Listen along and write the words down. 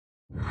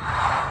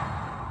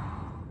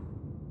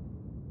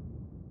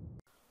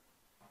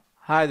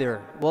Hi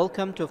there,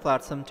 welcome to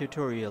Flatsome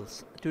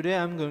Tutorials. Today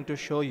I'm going to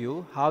show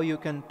you how you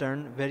can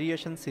turn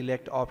variation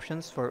select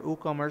options for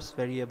WooCommerce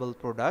variable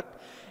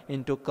product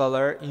into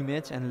color,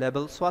 image and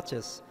label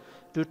swatches.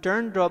 To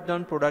turn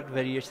drop-down product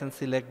variation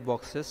select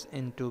boxes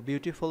into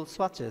beautiful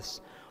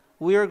swatches,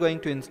 we are going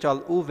to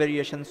install Woo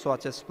Variation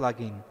Swatches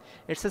plugin.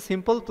 It's a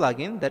simple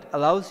plugin that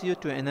allows you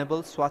to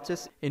enable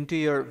swatches into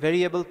your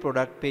variable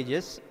product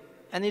pages,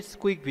 and it's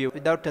quick view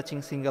without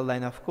touching single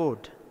line of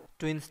code.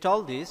 To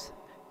install this,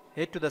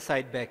 head to the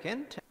site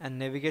backend and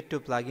navigate to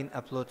plugin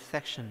upload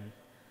section.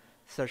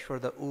 Search for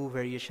the Woo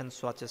Variation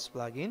Swatches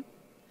plugin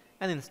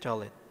and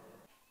install it.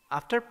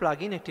 After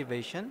plugin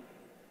activation,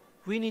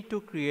 we need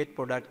to create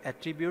product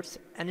attributes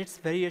and its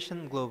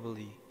variation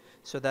globally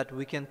so that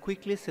we can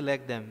quickly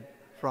select them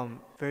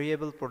from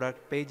variable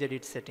product page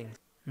edit settings.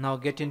 Now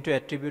get into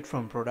attribute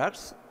from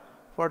products.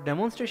 For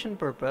demonstration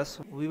purpose,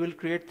 we will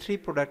create 3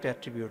 product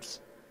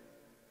attributes.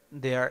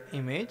 They are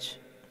image,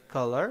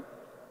 color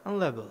and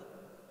label.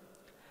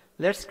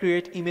 Let's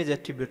create image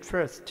attribute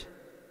first.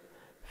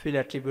 Fill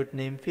attribute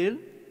name field,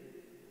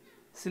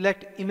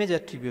 select image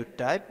attribute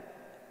type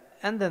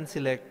and then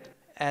select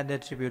add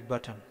attribute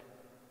button.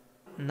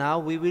 Now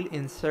we will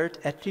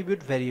insert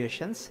attribute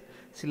variations,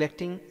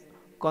 selecting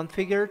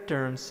configure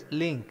terms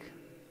link.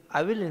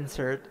 I will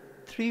insert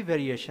 3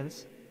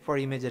 variations for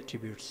image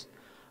attributes,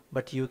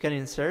 but you can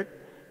insert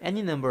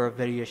any number of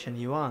variation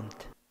you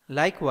want.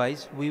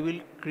 Likewise, we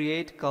will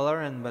create color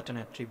and button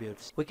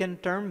attributes. We can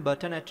term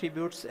button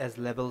attributes as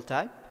label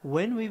type.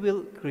 When we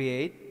will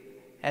create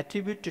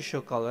attribute to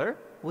show color,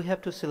 we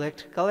have to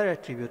select color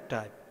attribute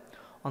type.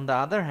 On the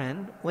other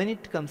hand, when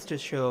it comes to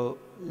show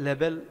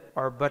label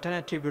or button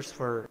attributes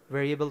for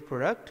variable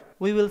product,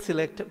 we will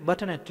select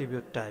button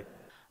attribute type.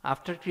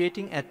 After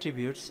creating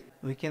attributes,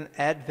 we can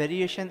add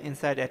variation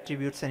inside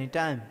attributes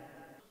anytime.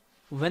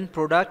 When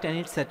product and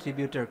its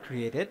attribute are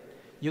created,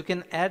 you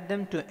can add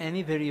them to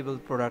any variable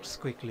products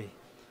quickly.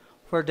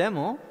 For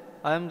demo,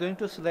 I am going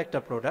to select a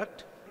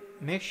product.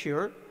 Make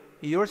sure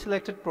your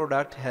selected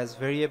product has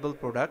variable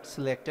product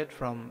selected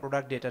from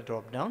product data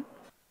dropdown.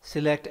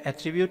 Select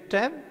attribute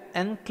tab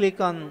and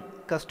click on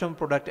custom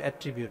product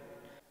attribute.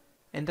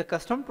 In the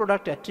custom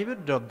product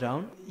attribute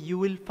dropdown, you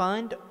will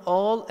find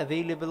all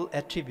available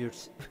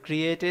attributes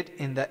created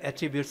in the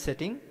attribute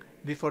setting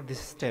before this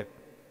step.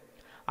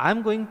 I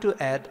am going to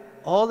add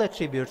all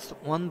attributes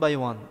one by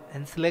one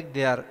and select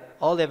their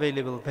all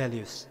available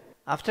values.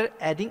 After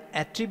adding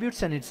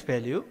attributes and its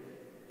value,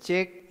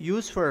 check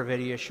use for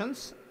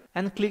variations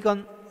and click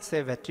on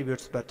save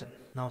attributes button.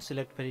 Now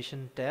select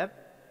variation tab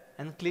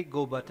and click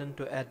go button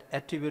to add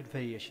attribute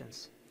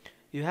variations.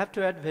 You have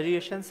to add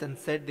variations and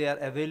set their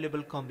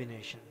available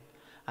combination.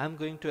 I am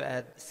going to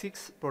add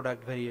 6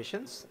 product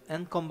variations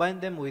and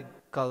combine them with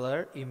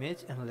color,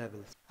 image and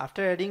labels.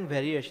 After adding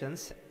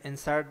variations,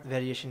 insert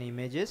variation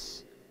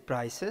images,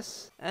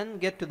 prices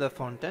and get to the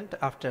content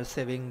after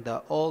saving the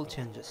all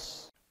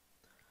changes.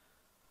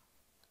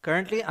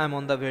 Currently I am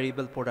on the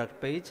variable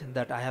product page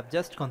that I have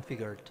just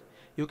configured.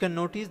 You can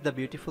notice the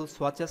beautiful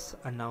swatches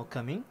are now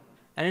coming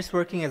and it's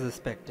working as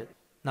expected.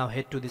 Now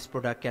head to this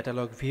product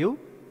catalog view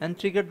and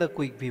trigger the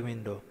quick view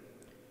window.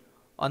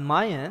 On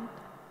my end,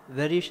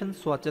 variation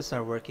swatches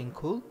are working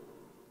cool.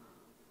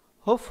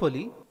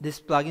 Hopefully this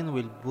plugin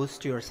will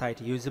boost your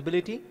site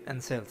usability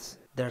and sales.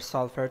 That's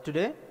all for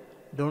today.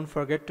 Don't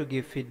forget to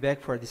give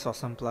feedback for this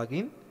awesome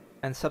plugin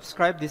and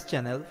subscribe this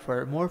channel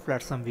for more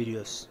Flatsome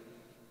videos.